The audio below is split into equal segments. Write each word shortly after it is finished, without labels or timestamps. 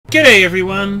G'day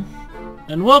everyone,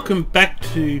 and welcome back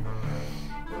to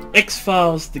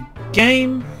X-Files the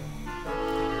game.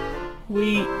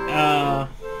 This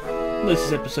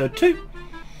is episode 2.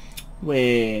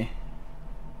 We're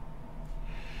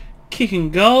kicking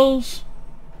goals,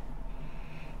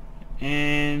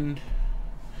 and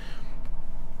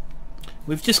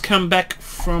we've just come back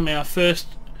from our first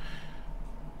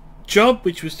job,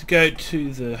 which was to go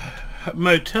to the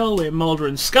motel where Mulder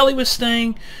and Scully were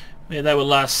staying, where they were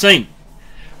last seen.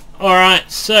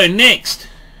 Alright, so next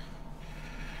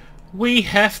we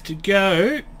have to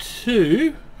go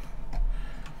to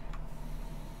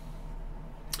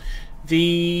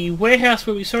the warehouse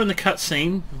where we saw in the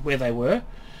cutscene where they were.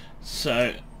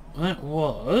 So that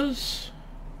was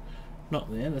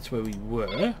not there, that's where we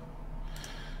were.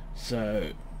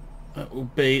 So that will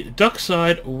be the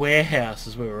dockside warehouse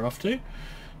is where we're off to.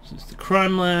 So it's the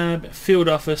crime lab, field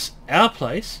office, our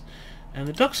place, and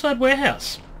the dockside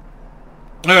warehouse.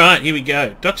 Alright, here we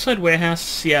go. Dockside warehouse,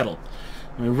 Seattle.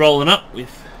 And we're rolling up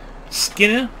with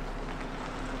Skinner.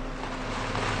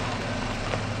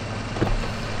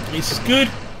 This is good.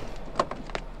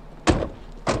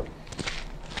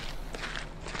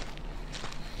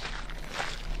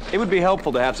 It would be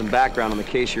helpful to have some background on the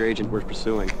case your agent was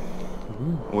pursuing.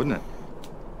 Wouldn't it?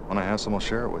 When I have some, I'll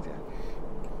share it with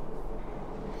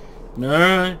you.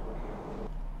 Alright.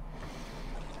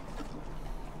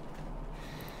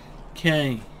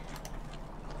 Okay.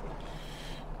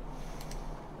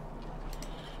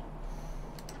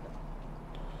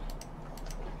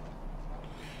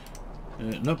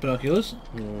 Not binoculars.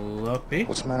 Lockpick.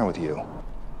 What's the matter with you?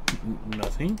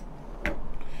 Nothing.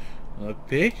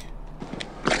 Lockpick.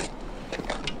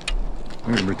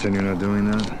 I'm gonna pretend you're not doing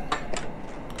that.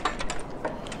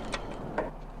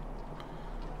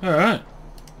 Alright.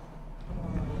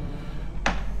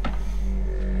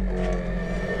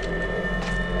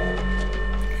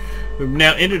 We've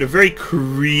now entered a very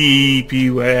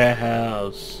creepy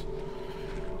warehouse.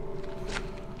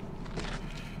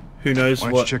 Who knows Why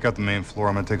don't what... you check out the main floor?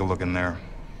 I'm gonna take a look in there.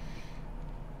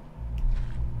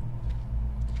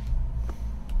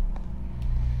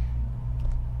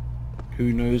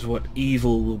 Who knows what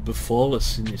evil will befall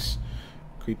us in this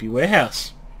creepy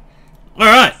warehouse.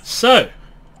 Alright, so...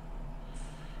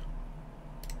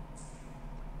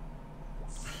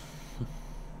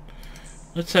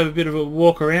 let's have a bit of a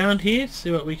walk around here,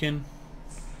 see what we can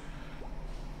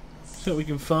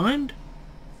find.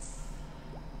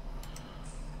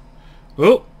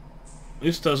 Oh,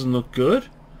 this doesn't look good.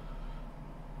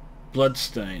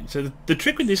 Bloodstain. So the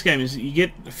trick with this game is that you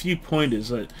get a few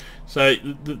pointers. So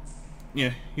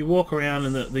you walk around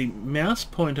and the mouse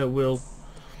pointer will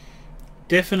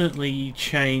definitely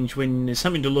change when there's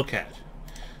something to look at.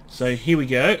 So here we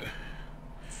go.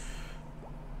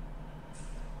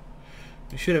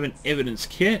 We should have an evidence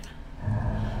kit.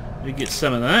 We get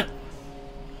some of that.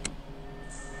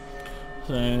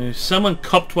 So someone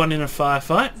copped one in a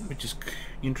firefight, which is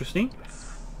interesting.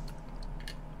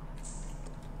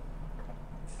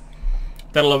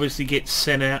 That'll obviously get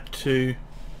sent out to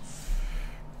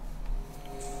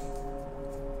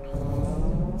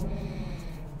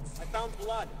I found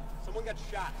blood. Someone got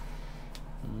shot.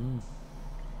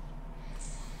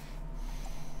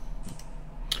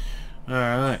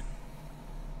 Alright.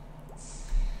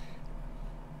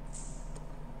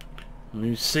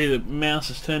 You see the mouse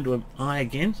has turned to an eye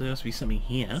again, so there must be something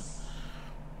here.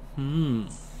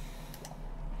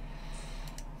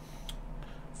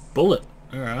 Bullet.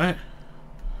 Alright.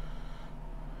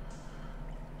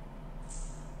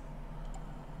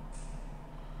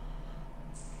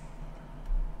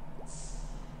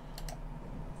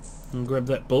 I'll grab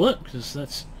that bullet, because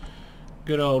that's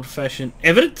good old-fashioned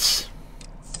evidence.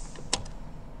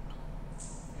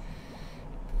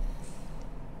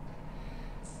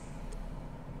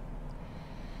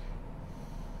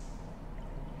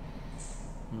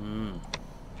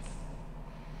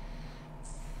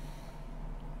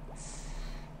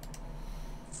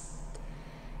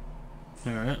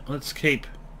 Alright, let's keep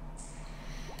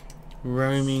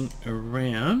roaming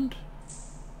around.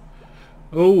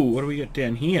 Oh, what do we got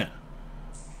down here?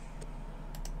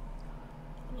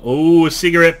 Oh, a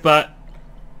cigarette butt.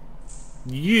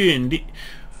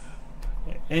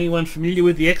 Anyone familiar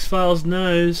with the X-Files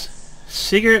knows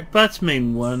cigarette butts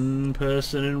mean one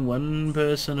person and one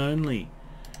person only.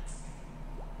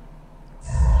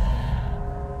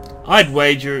 I'd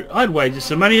wager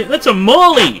some money. That's a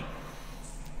Morley!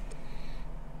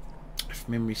 If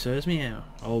memory serves me, our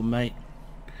old mate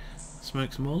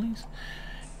smokes Morleys.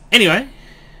 Anyway,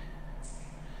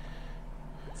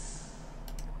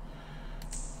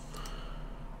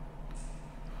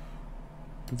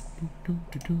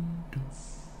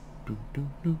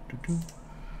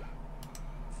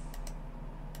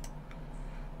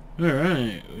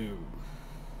 Alright.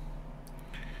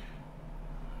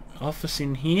 Office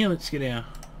in here. Let's get our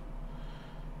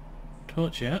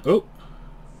torch out. Oh!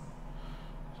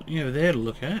 Something over there to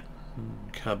look at.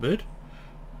 Cupboard.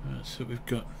 So we've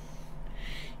got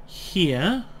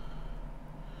here.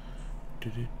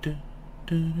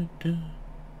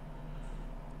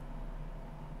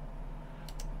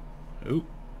 Oh,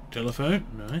 telephone.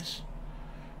 Nice.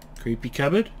 Creepy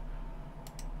cupboard.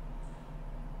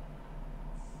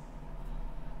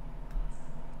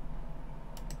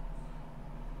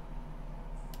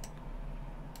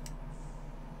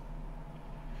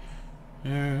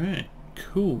 Alright,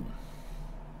 cool.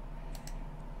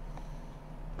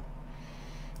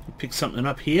 We'll pick something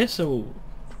up here, so we'll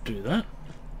do that.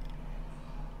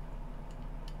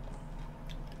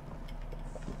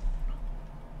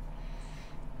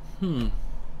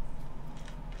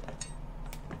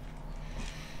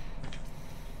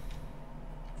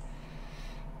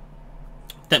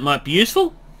 That might be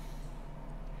useful.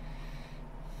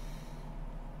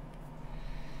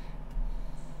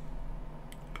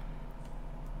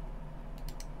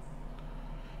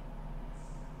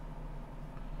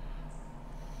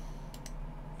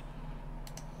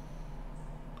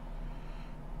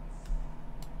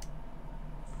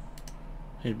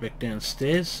 Head back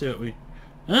downstairs, see what we...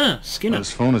 Ah, Skinner. His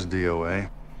phone is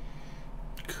DOA.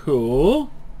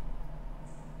 Cool.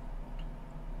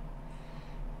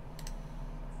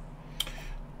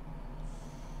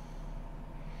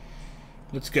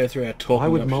 Let's go through our talking Why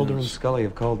would options. Mulder and Scully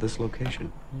have called this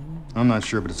location? I'm not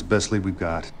sure, but it's the best lead we've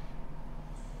got.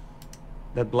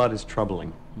 That blood is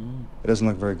troubling. It doesn't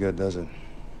look very good, does it?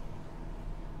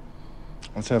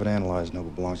 Let's have it analyzed, know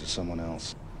it belongs to someone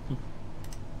else.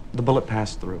 The bullet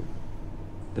passed through.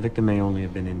 The victim may only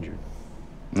have been injured.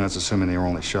 And that's assuming they were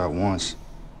only shot once.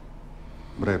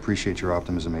 But I appreciate your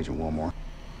optimism, Agent Willmore.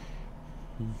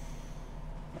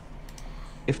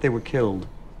 If they were killed,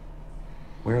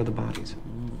 where are the bodies?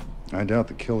 I doubt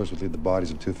the killers would leave the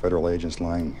bodies of 2 federal agents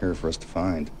lying here for us to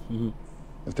find.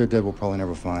 If they're dead, we'll probably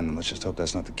never find them. Let's just hope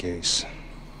that's not the case.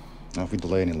 Now, if we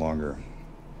delay any longer,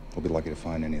 we'll be lucky to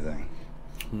find anything.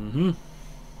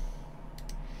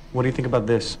 What do you think about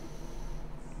this?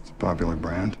 It's a popular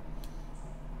brand.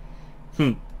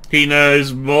 He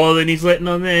knows more than he's letting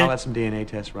on there. I'll have some DNA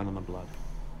tests run on the blood.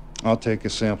 I'll take a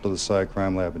sample to the Psych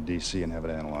Crime Lab in D.C. and have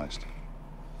it analyzed.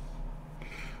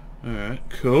 Alright,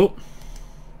 cool.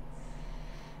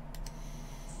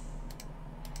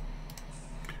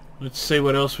 Let's see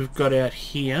what else we've got out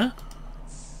here.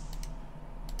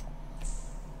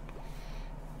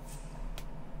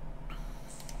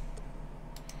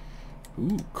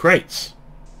 Ooh, crates.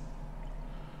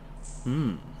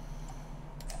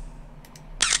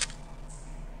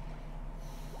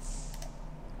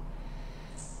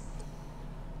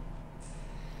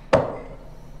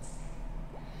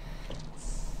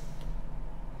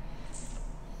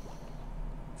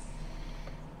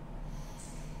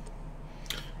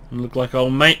 Look like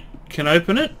old mate can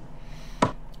open it.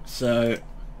 So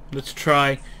let's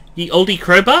try the oldie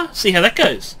crowbar, see how that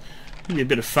goes. It'll be a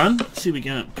bit of fun. See if we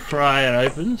can pry it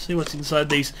open, see what's inside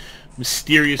these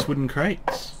mysterious wooden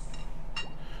crates.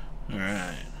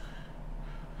 Alright.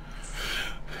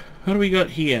 What do we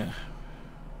got here?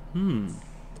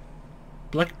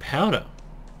 Black powder.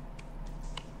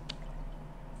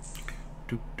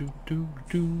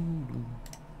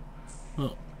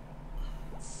 Oh.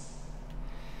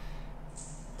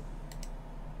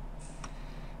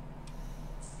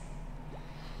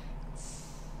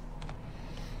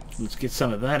 Let's get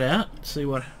some of that out, see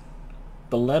what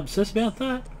the lab says about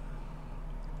that.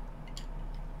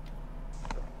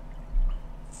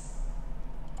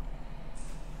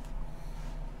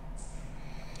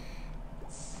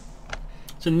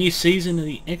 So the new season of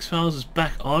the X-Files is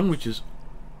back on, which is...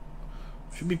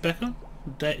 should be back on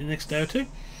the next day or two,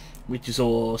 which is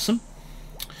awesome.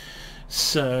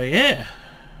 So yeah,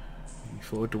 looking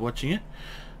forward to watching it.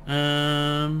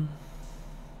 Alright.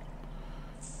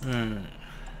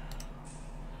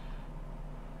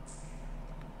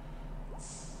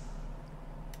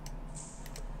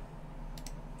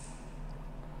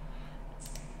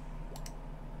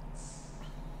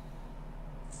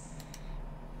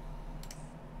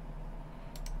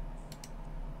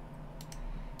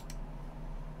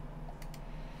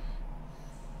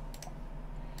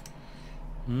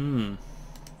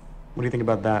 What do you think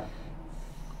about that?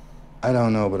 I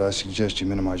don't know, but I suggest you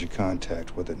minimize your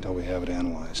contact with it until we have it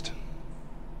analyzed.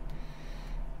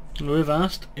 We've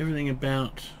asked everything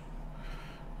about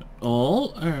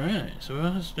all. Alright, so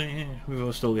we've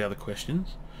asked all the other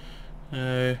questions.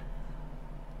 Let's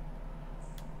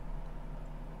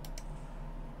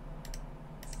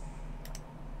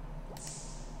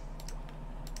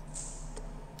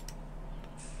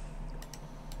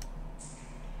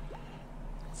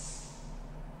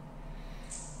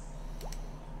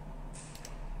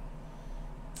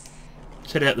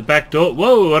head out the back door.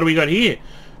 Whoa, what do we got here?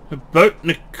 A boat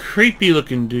and a creepy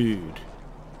looking dude.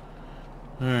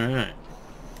 Alright.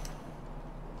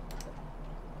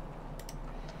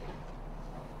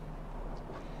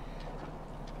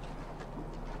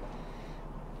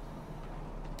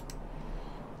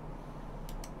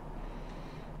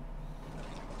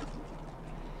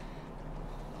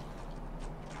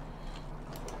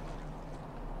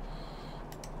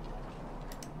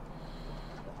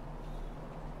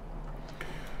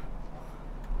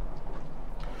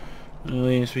 Oh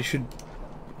yes,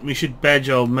 we should badge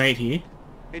old mate here.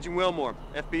 Agent Willmore,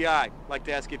 FBI. Like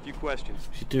to ask you a few questions.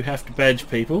 You do have to badge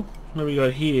people. What do we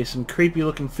got here? Some creepy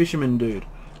looking fisherman dude.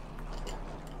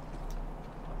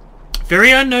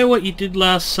 Very I know what you did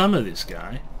last summer, this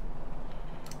guy.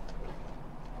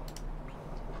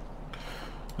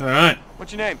 Alright.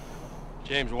 What's your name?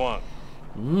 James Wong.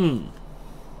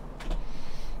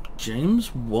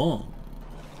 James Wong.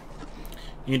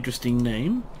 Interesting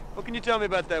name. What can you tell me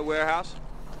about that warehouse?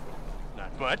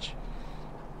 Not much.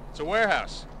 It's a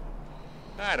warehouse.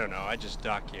 I don't know, I just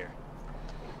dock here.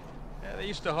 Yeah, they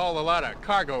used to haul a lot of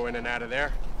cargo in and out of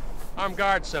there. Armed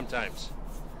guards sometimes.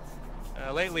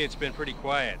 Lately it's been pretty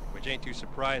quiet, which ain't too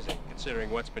surprising,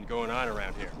 considering what's been going on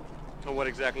around here. So what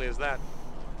exactly is that?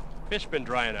 Fish been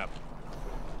drying up.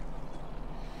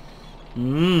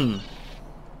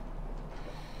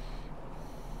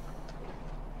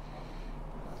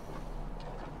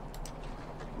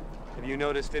 Have you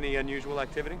noticed any unusual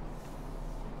activity?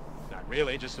 Not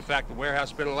really, just the fact the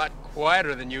warehouse has been a lot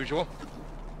quieter than usual.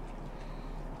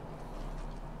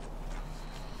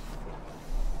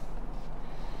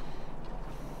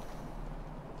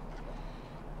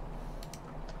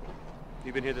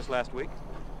 You been here this last week?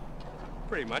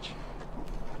 Pretty much.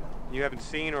 You haven't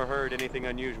seen or heard anything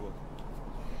unusual?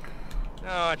 No,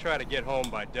 I try to get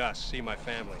home by dusk, see my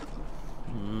family.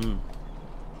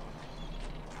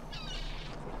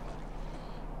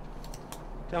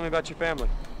 Tell me about your family.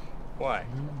 Why?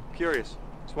 Curious.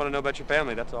 Just want to know about your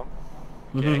family, that's all.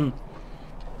 Okay.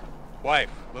 Wife,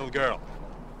 little girl.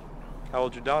 How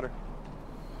old's your daughter?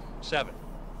 7.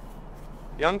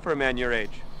 Young for a man your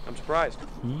age. I'm surprised.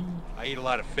 I eat a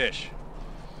lot of fish.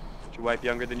 Is your wife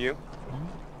younger than you?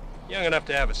 Young enough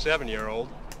to have a 7-year-old.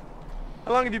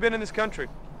 How long have you been in this country?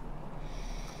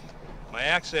 My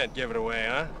accent give it away,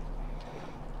 huh?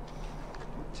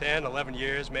 10, 11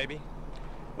 years, maybe.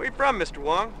 Where you from, Mr.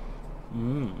 Wong?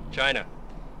 China.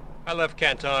 I left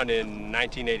Canton in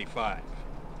 1985.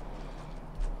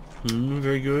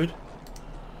 Very good.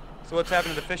 So what's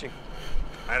happened to the fishing?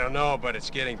 I don't know, but it's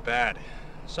getting bad.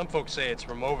 Some folks say it's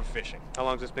from overfishing. How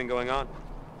long's this been going on?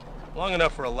 Long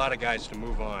enough for a lot of guys to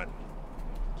move on.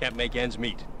 Can't make ends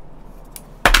meet.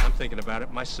 I'm thinking about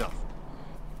it myself.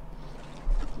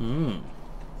 Can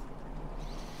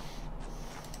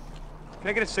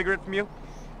I get a cigarette from you?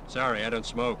 Sorry, I don't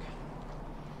smoke.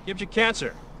 Gives you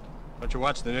cancer. Don't you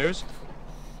watch the news?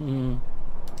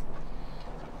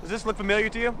 Does this look familiar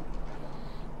to you?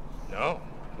 No.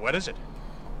 What is it?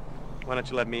 Why don't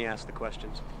you let me ask the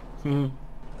questions?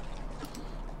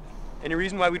 Any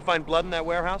reason why we'd find blood in that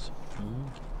warehouse?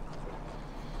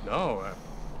 No.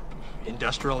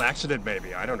 Industrial accident,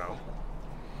 maybe. I don't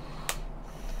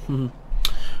know.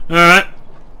 Alright.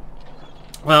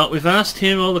 Well, we've asked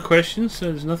him all the questions, so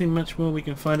there's nothing much more we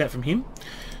can find out from him.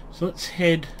 So let's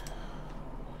head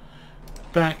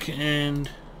back and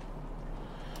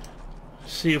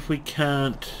see if we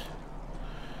can't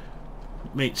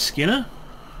meet Skinner.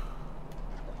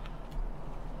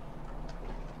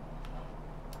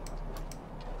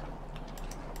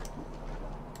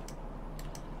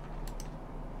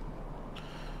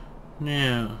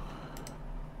 Now,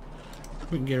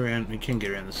 we can get around. We can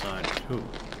get around the side. Cool.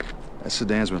 That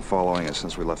sedan's been following us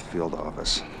since we left the field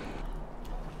office.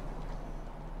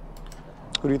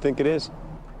 Who do you think it is?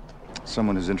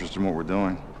 Someone who's interested in what we're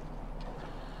doing.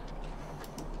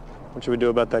 What should we do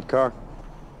about that car?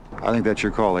 I think that's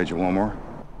your call, Agent Willmore.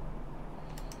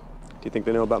 Do you think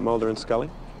they know about Mulder and Scully?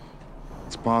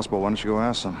 It's possible. Why don't you go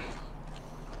ask them?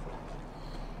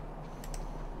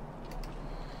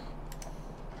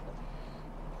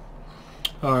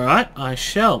 Alright, I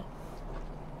shall.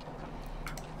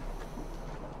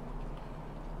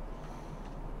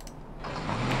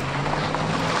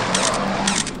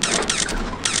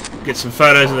 Get some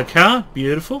photos of the car.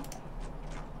 Beautiful.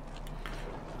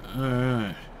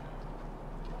 Alright.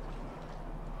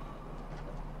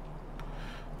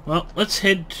 Well, let's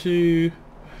head to...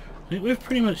 I think we've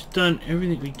pretty much done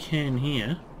everything we can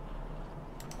here.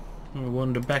 We'll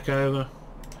wander back over.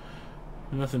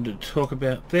 Nothing to talk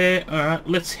about there. Alright,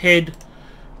 let's head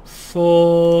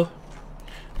for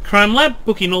Crime Lab,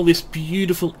 book in all this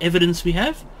beautiful evidence we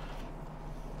have.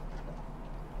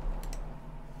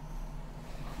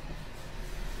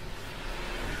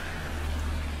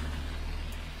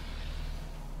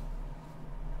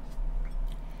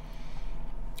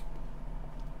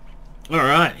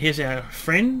 Alright, here's our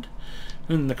friend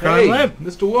in the Crime Lab.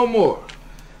 Mr. Willmore.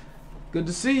 Good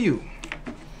to see you.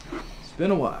 It's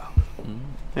been a while.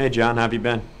 Hey, John, how have you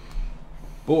been?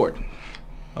 Bored.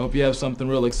 I hope you have something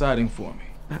real exciting for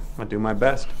me. I'll do my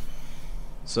best.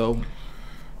 So,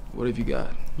 what have you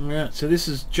got? Alright, so this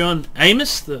is John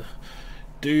Amos, the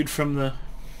dude from the...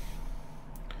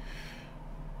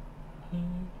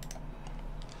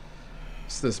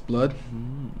 What's this, blood?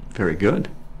 Very good.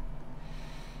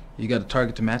 You got a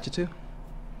target to match it to?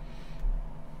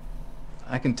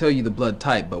 I can tell you the blood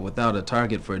type, but without a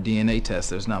target for a DNA test,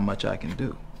 there's not much I can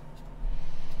do.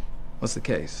 What's the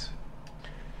case?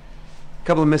 A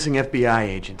couple of missing FBI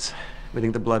agents. We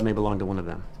think the blood may belong to one of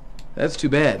them. That's too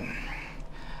bad.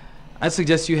 I'd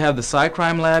suggest you have the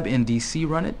Cycrime Lab in DC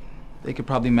run it. They could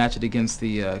probably match it against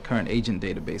the current agent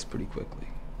database pretty quickly.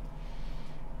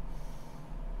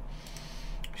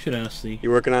 Should ask the...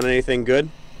 You working on anything good?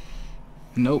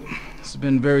 Nope. It's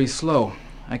been very slow.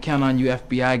 I count on you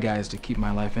FBI guys to keep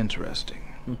my life interesting.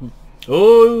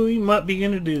 Oh, you might be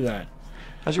going to do that.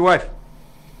 How's your wife?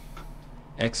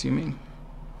 Ex, you mean?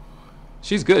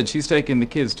 She's good. She's taking the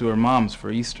kids to her mom's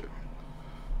for Easter.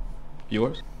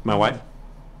 Yours? My wife?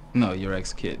 No, your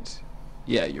ex-kids.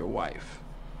 Yeah, your wife.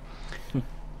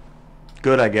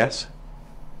 Good, I guess.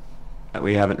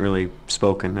 We haven't really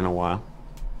spoken in a while.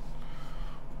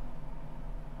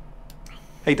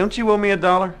 Hey, don't you owe me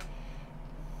 $1?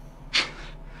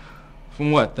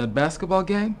 From what, that basketball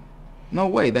game? No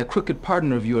way, that crooked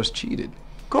partner of yours cheated.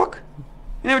 Cook?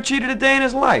 He never cheated a day in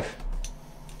his life.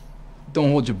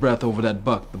 Don't hold your breath over that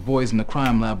buck. The boys in the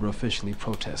crime lab are officially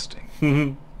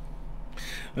protesting.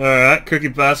 Alright,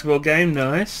 cricket basketball game,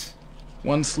 nice.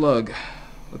 One slug.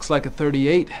 Looks like a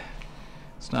 38.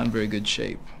 It's not in very good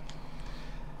shape.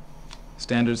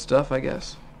 Standard stuff, I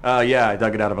guess? Yeah, I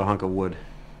dug it out of a hunk of wood.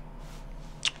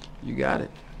 You got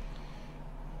it.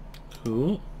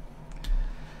 Cool.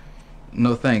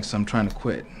 No thanks, I'm trying to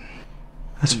quit.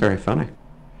 That's very funny.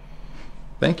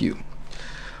 Thank you.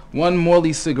 One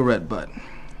Morley cigarette butt.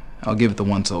 I'll give it the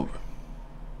once over.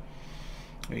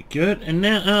 Very good. And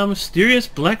now, mysterious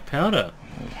black powder.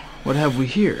 What have we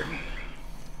here?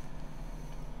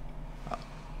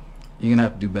 You're gonna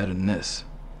have to do better than this.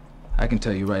 I can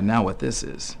tell you right now what this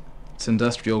is. It's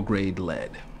industrial grade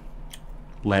lead.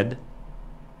 Lead?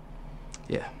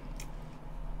 Yeah.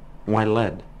 Why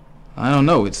lead? I don't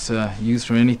know. It's used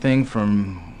for anything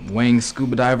from weighing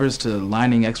scuba divers to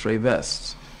lining X-ray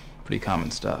vests. Pretty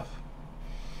common stuff.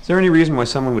 Is there any reason why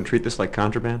someone would treat this like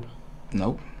contraband?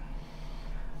 Nope.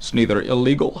 It's neither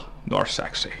illegal nor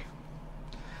sexy.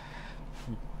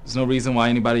 There's no reason why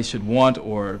anybody should want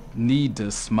or need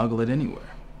to smuggle it anywhere.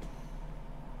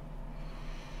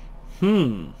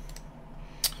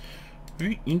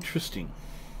 Very interesting.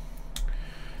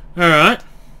 Alright.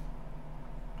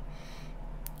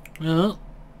 Well,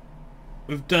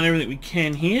 we've done everything we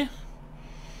can here.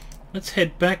 Let's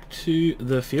head back to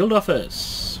the field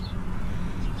office.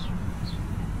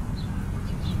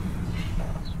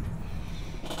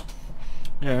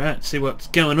 Alright, see what's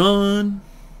going on.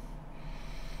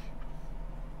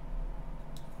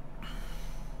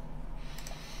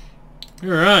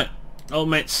 Alright, old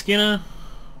mate Skinner.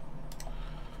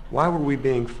 Why were we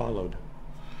being followed?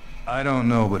 I don't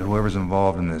know, but whoever's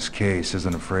involved in this case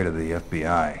isn't afraid of the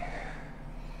FBI.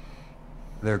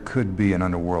 There could be an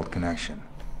underworld connection.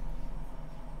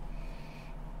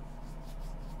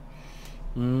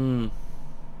 You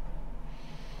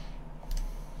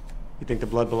think the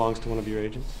blood belongs to one of your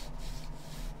agents?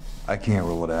 I can't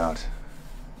rule it out.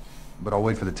 But I'll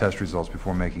wait for the test results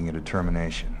before making a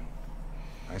determination.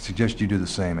 I suggest you do the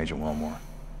same, Agent Willmore.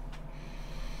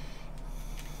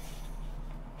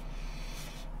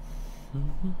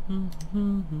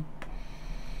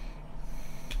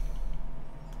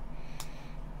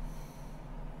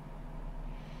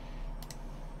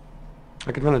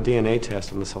 I could run a DNA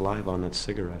test on the saliva on that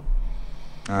cigarette.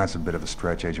 That's a bit of a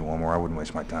stretch, Agent Willmore. I wouldn't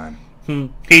waste my time.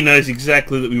 He knows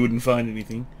exactly that we wouldn't find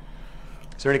anything.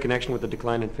 Is there any connection with the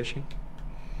decline in fishing?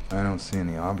 I don't see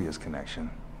any obvious connection.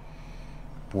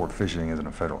 Sport fishing isn't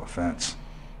a federal offense.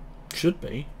 Should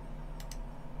be.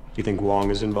 You think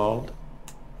Wong is involved?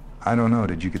 I don't know.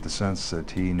 Did you get the sense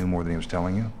that he knew more than he was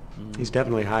telling you? He's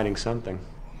definitely hiding something.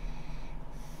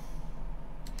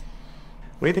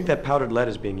 What do you think that powdered lead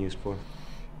is being used for?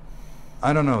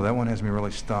 I don't know. That one has me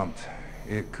really stumped.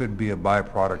 It could be a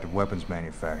byproduct of weapons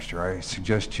manufacture. I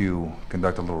suggest you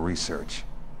conduct a little research.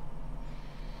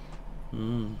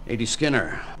 80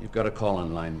 Skinner, you've got a call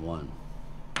on line 1.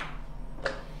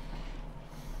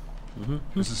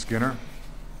 This is Skinner.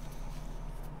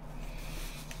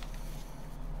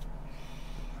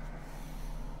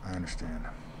 I understand.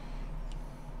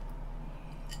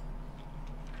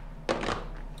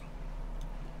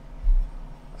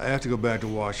 I have to go back to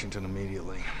Washington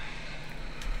immediately.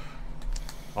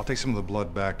 I'll take some of the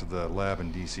blood back to the lab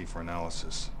in DC for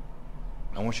analysis.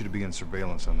 I want you to begin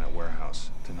surveillance on that warehouse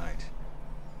tonight.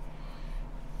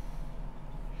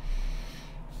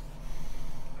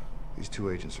 These 2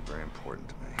 agents are very important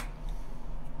to me.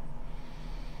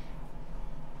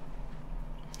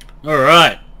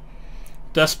 Alright.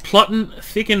 Das Plotten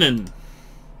thickening.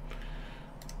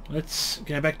 Let's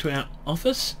go back to our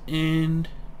office and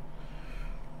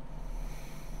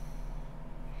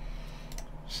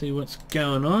see what's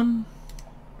going on.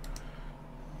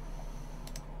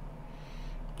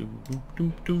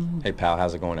 Hey pal,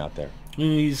 how's it going out there?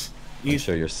 He's I'm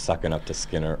sure you're sucking up to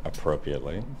Skinner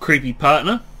appropriately. creepy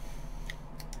partner.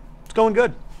 It's going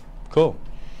good. Cool.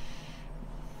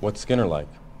 What's Skinner like?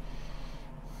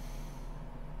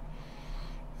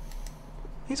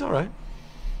 He's all right.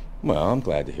 Well, I'm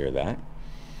glad to hear that.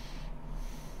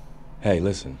 Hey,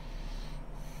 listen.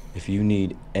 If you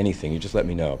need anything, you just let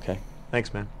me know, okay?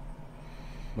 Thanks, man.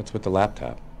 What's with the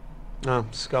laptop? No,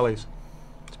 Scully's.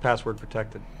 It's password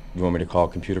protected. You want me to call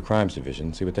Computer Crimes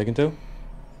Division, see what they can do?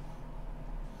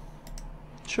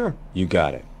 Sure. You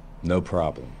got it. No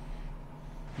problem.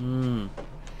 We're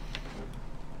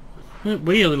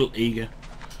a little eager.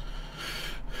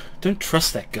 Don't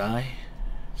trust that guy.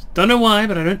 Don't know why,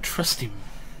 but I don't trust him.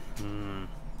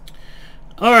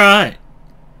 Alright.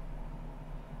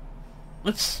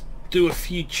 Let's do a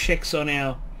few checks on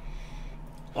our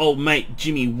old mate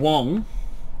Jimmy Wong.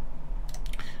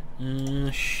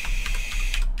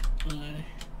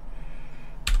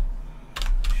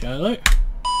 Charlotte.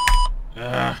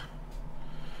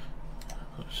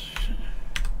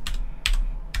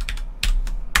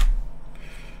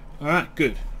 Alright,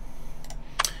 good.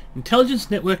 Intelligence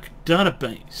Network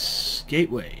Database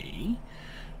Gateway.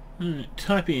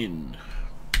 Type in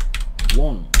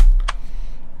Wong.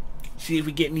 See if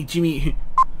we get any Jimmy...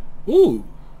 Ooh!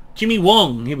 Jimmy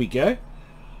Wong. Here we go.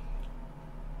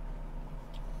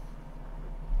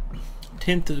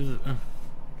 10th of...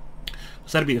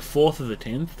 so that'd be the 4th of the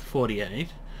 10th. 48.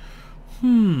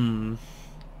 Born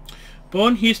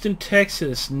Houston,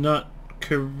 Texas, not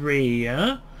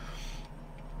Korea.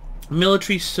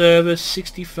 Military service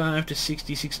 65 to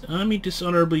 66. Army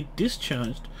dishonorably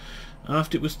discharged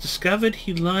after it was discovered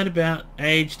he lied about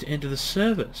age to enter the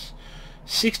service.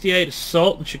 68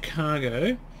 assault in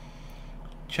Chicago.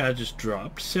 Charges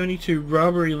dropped. 72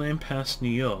 robbery Lampast, New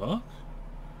York.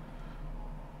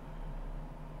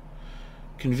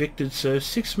 Convicted, so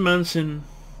 6 months in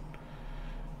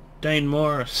Dane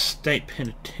Morris State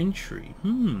Penitentiary.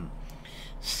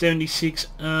 76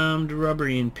 armed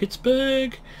robbery in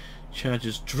Pittsburgh.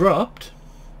 Charges dropped.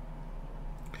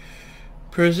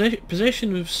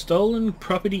 Possession of stolen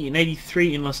property in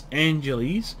 83 in Los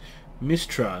Angeles.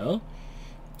 Mistrial.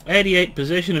 88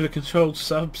 possession of a controlled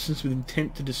substance with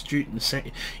intent to distribute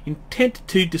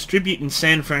in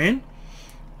San Fran.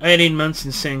 18 months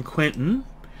in San Quentin.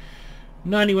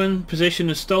 91 possession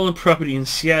of stolen property in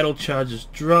Seattle. Charges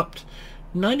dropped.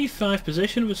 95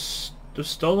 possession of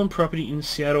stolen property in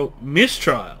Seattle.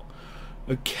 Mistrial.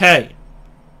 Okay.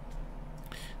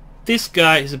 This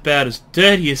guy is about as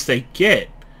dirty as they get.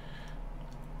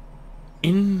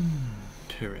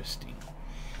 Interesting.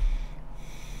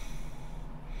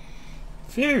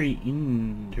 Very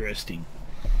interesting.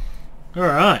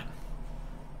 Alright.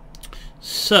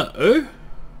 So...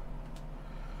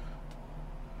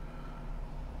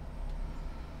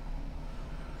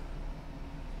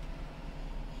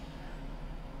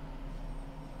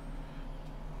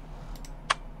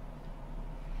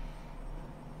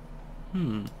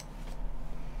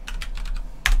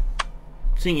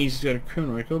 Seeing he's got a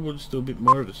criminal record, we'll just do a bit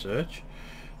more of a search.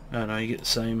 Oh no, you get the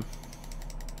same.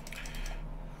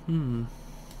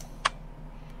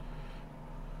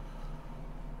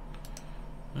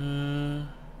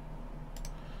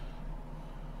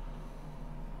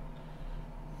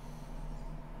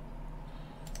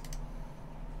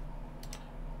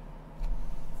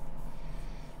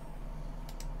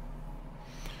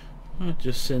 I'll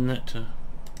just send that to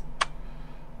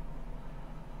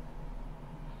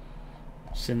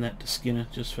Skinner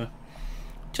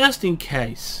just in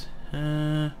case.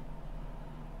 Alright,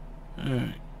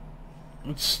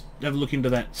 let's have a look into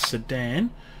that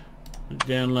sedan.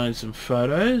 Download some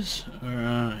photos.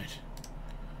 Alright.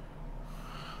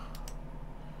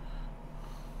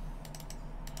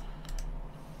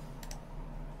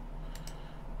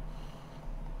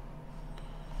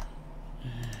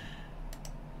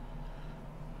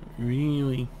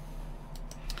 Really?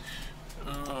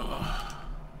 Oh.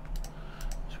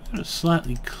 So we've got a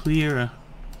slightly clearer.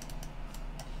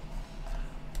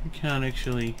 We can't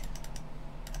actually.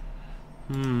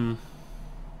 What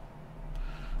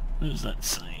does that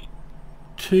say?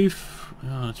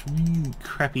 Oh, it's really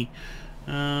crappy.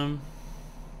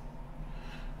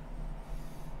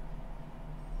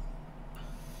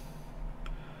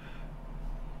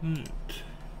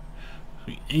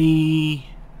 E.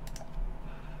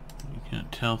 You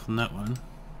can't tell from that one.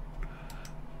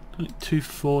 I think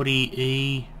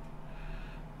 240E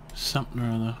something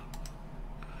or other.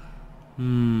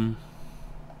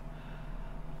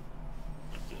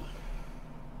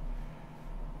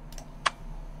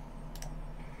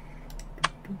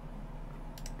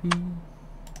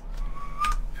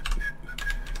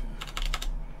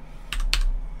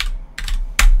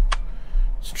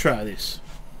 Let's try this.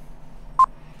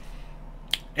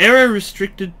 Error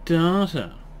restricted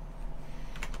data.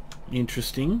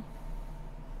 Interesting.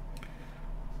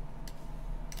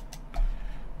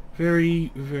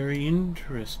 Very, very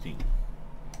interesting.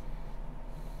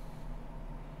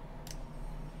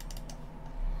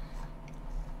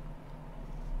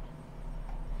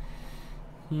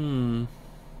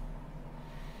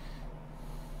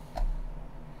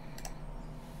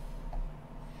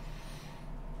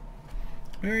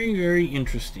 Very, very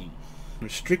interesting.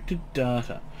 Restricted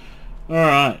data.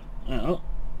 Alright. Well,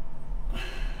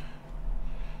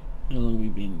 how long have we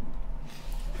been?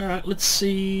 Alright, let's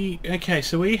see. Okay,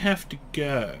 so we have to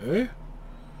go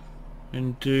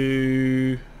and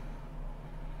do...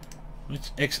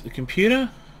 Let's exit the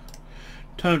computer.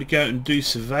 Time to go and do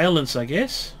surveillance, I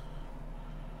guess.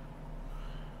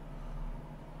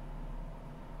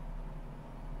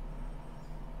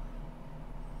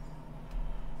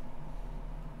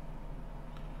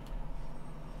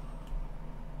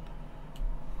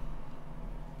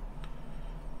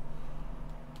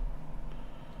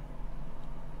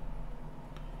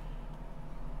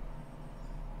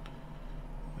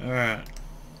 Alright.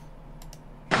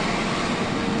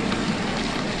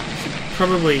 Should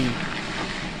probably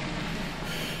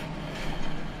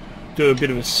do a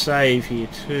bit of a save here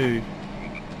too.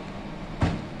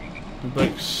 The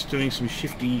bloke's doing some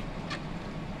shifty...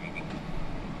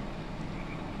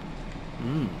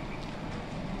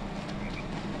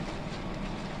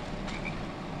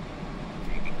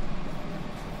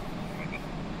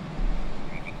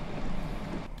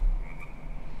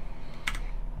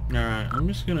 Alright, I'm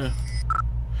just gonna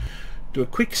do a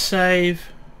quick save.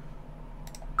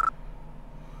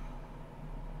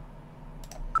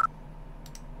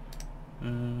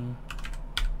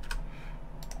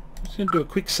 Just gonna do a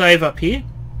quick save up here.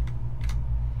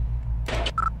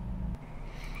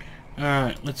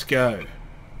 Alright, let's go.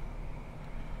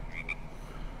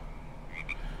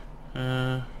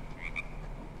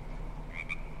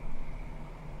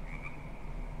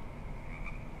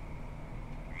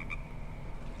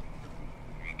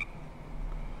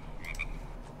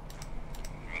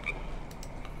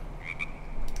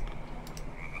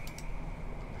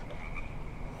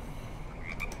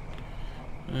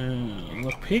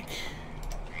 Lockpick.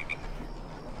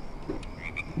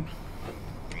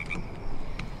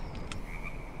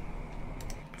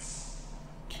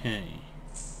 Okay.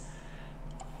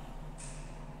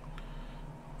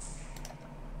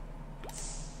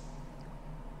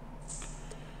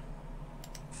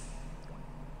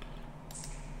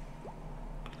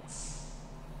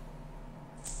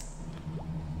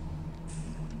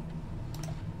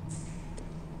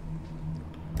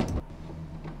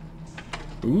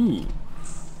 Ooh,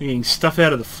 getting stuff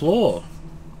out of the floor.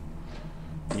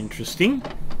 Interesting.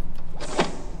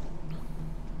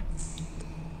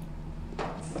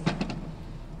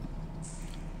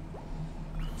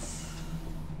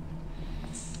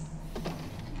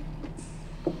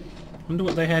 Wonder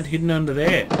what they had hidden under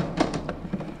there.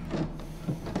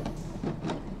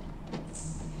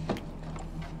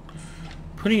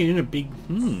 Putting it in a big,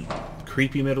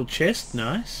 creepy metal chest.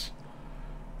 Nice.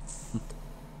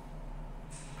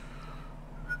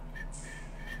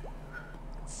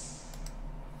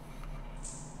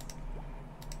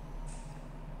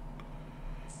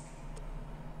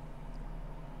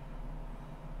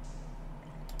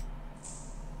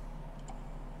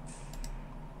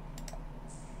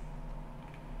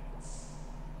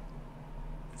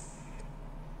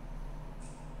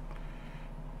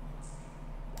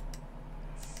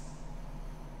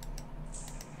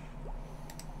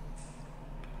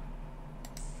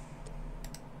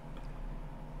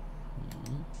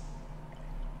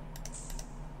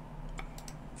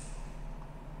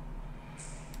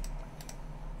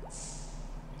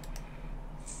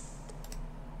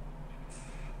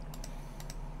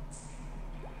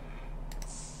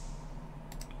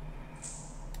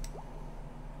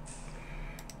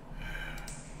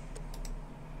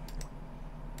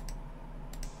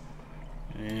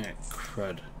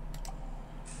 crud.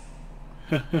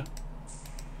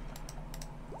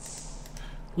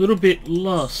 Little bit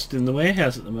lost in the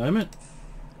warehouse at the moment.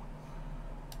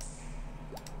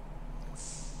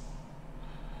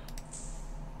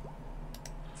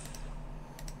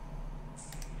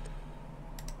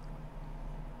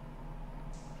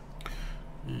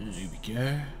 Here we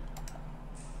go.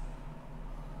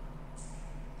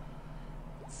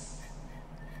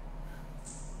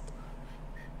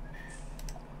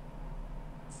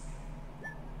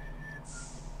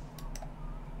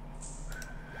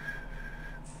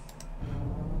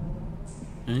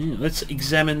 Let's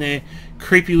examine their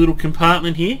creepy little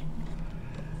compartment here.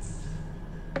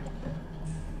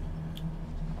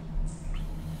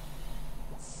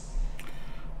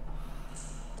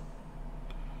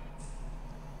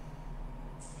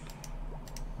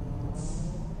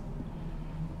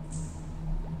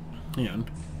 Hang on.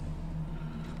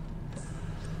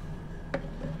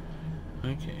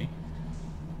 Okay.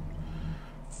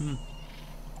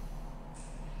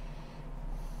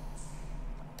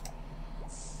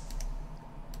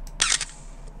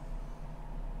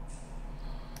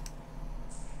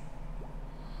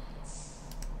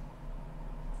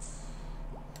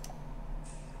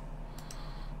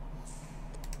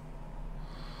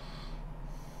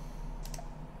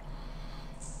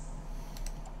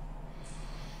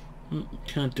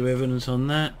 Can't do evidence on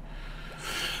that.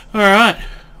 Alright,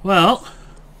 well,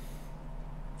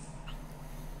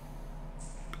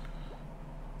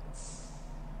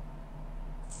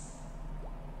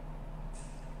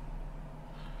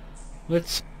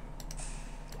 let's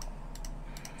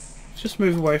just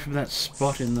move away from that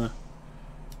spot in the...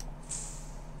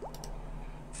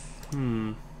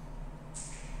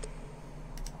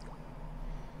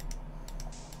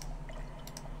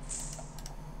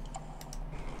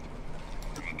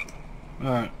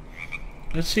 Alright.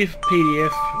 Let's see if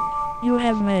PDF... You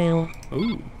have mail.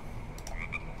 Ooh.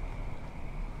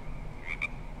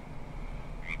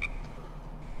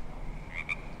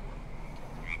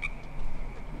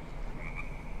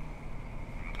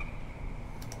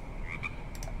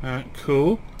 Alright,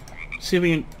 cool. See if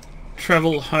we can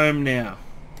travel home now.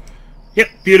 Yep,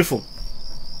 beautiful.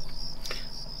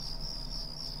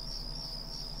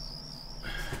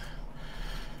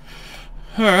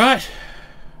 Alright.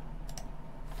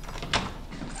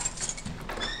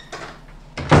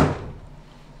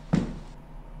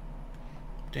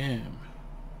 Damn.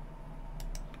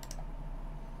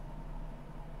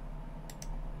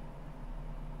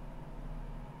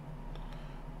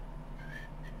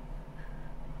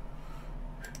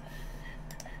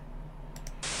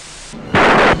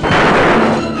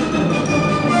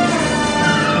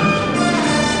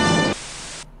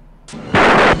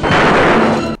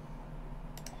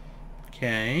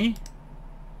 Okay.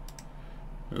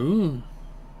 Ooh.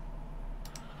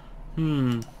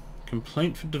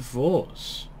 Complaint for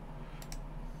divorce.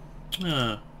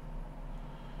 Ah.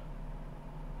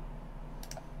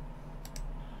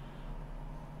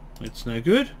 It's no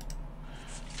good.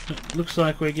 It looks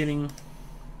like we're getting...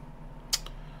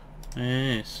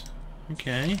 Yes.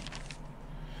 Okay.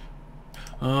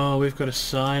 Oh, we've got to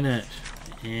sign it.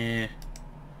 Yeah.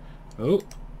 Oh,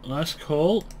 last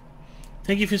call.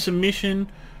 Thank you for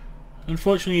submission.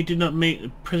 Unfortunately, you did not meet the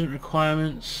present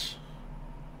requirements.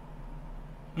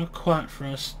 Not quite for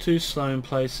us. Too slow in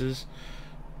places.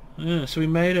 Yeah, so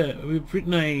we've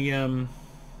written a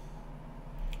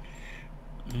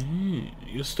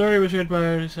your story was read by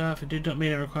our staff. It did not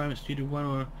meet our requirements due to one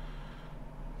or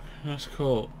last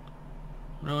call.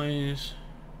 Noise.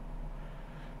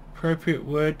 Appropriate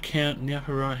word count in the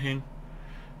upper right hand.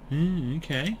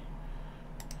 Okay.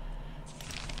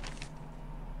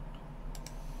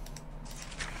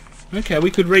 Okay,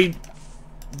 we could read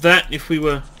that if we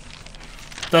were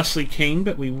thusly keen,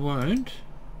 but we won't.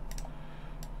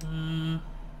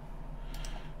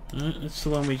 That's the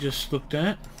one we just looked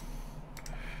at.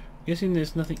 Guessing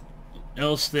there's nothing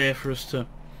else there for us to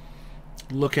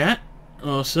look at.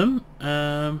 Awesome.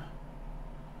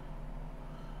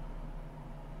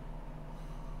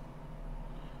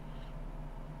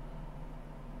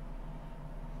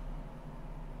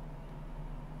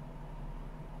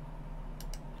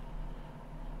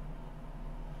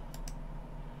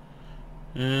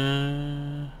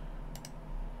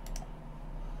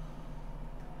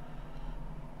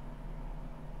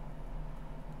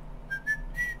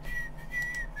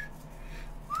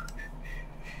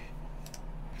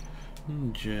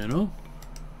 Journal.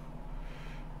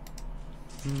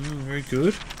 Very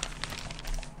good.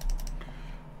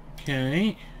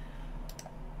 Okay.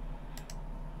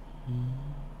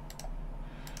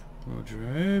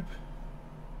 Wardrobe.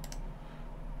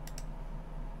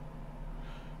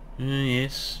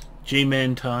 Yes.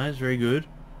 G-Man ties, very good.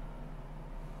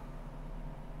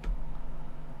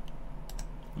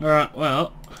 Alright,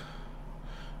 well.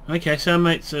 Okay, so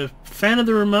mate's a fan of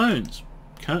the Ramones.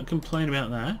 Can't complain about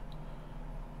that.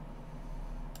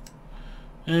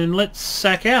 And let's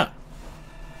sack out.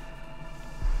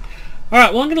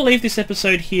 Alright, well I'm going to leave this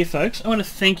episode here, folks. I want to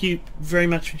thank you very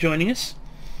much for joining us.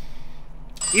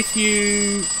 If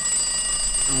you...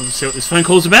 I'll just see what this phone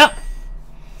call's about.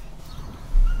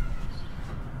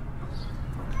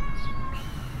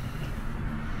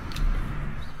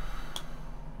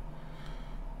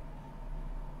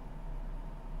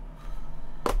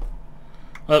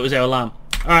 Oh, that was our alarm.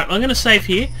 Alright, I'm going to save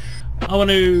here. I want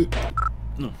to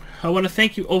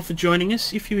thank you all for joining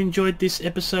us. If you enjoyed this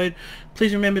episode,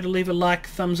 please remember to leave a like,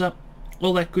 thumbs up,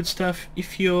 all that good stuff.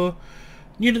 If you're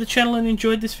new to the channel and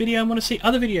enjoyed this video and want to see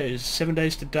other videos, 7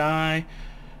 Days to Die,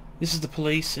 This Is the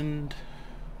Police, and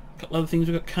a couple other things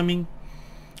we've got coming,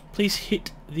 please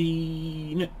hit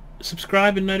the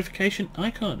subscribe and notification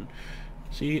icon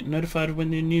so you get notified of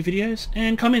when there are new videos.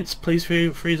 And comments, please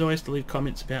feel free as always to leave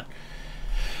comments about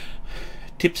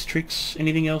tips, tricks,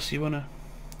 anything else you want to,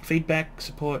 feedback,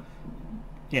 support.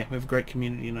 Yeah, we have a great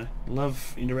community and I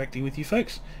love interacting with you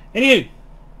folks. Anywho,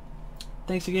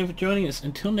 thanks again for joining us.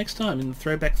 Until next time in the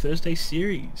Throwback Thursday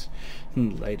series.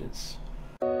 Laters.